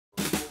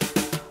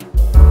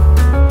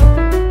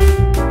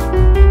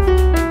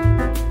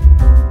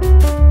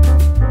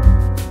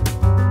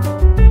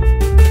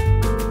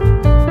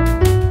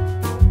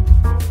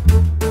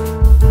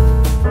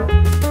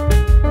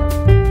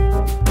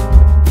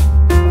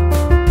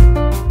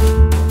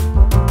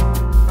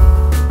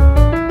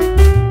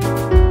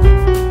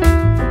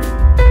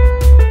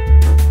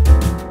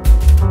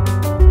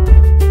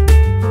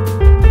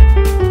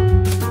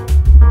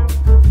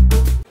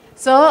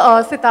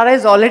Sitara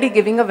is already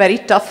giving a very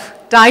tough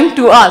time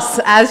to us,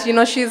 as you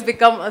know, she's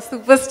become a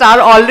superstar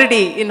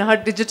already in her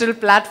digital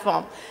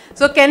platform.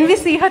 So can we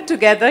see her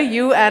together,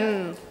 you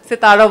and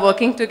Sitara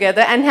working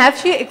together? And have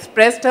she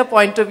expressed her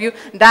point of view,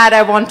 Dad,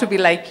 I want to be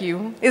like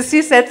you? Is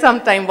she said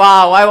sometime,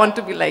 wow, I want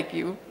to be like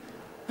you?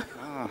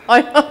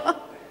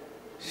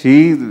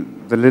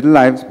 The little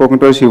I've spoken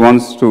to her, she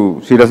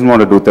doesn't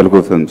want to do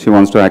Telugu films. She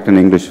wants to act in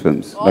English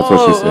films. That's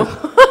what she said.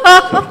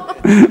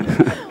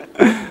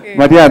 Okay.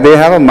 But yeah, they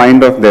have a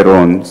mind of their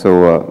own,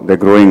 so they're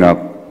growing up.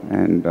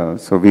 And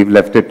so we've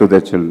left it to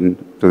the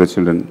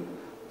children.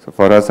 So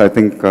for us, I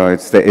think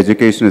it's the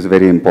education is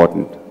very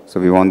important. So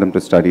we want them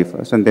to study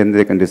first, and then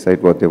they can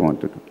decide what they want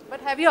to do.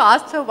 But have you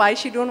asked her why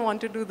she don't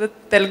want to do the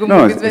Telugu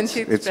movies when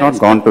she's it's not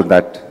gone to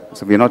that.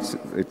 So we're not.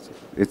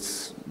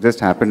 It's just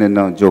happened in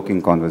a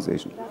joking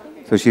conversation.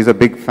 So she's a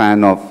big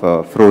fan of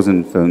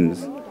Frozen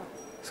films.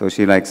 So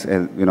she likes,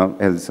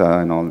 Elsa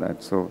and all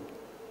that. So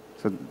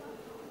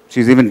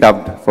she's even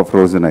dubbed for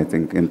Frozen, I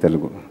think, in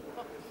Telugu.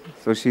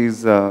 So she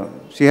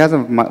has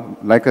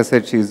like I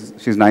said,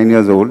 she's 9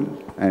 years old,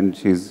 and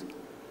she's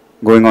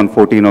going on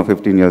 14 or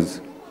 15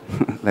 years,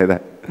 like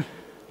that.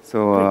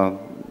 So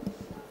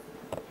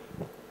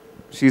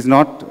she's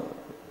not,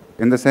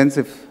 in the sense,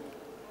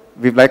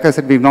 like I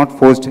said, we've not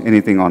forced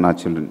anything on our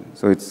children.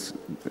 So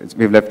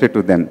we've left it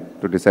to them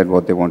to decide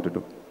what they want to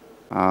do.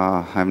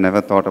 I've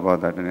never thought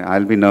about that.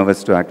 I'll be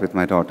nervous to act with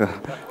my daughter,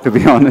 to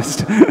be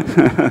honest.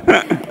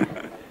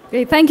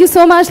 Great. Thank you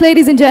so much,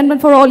 ladies and gentlemen,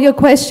 for all your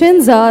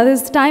questions.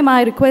 This time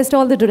I request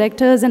all the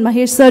directors and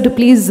Mahesh sir to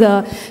please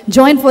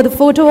join for the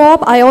photo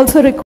op. I also request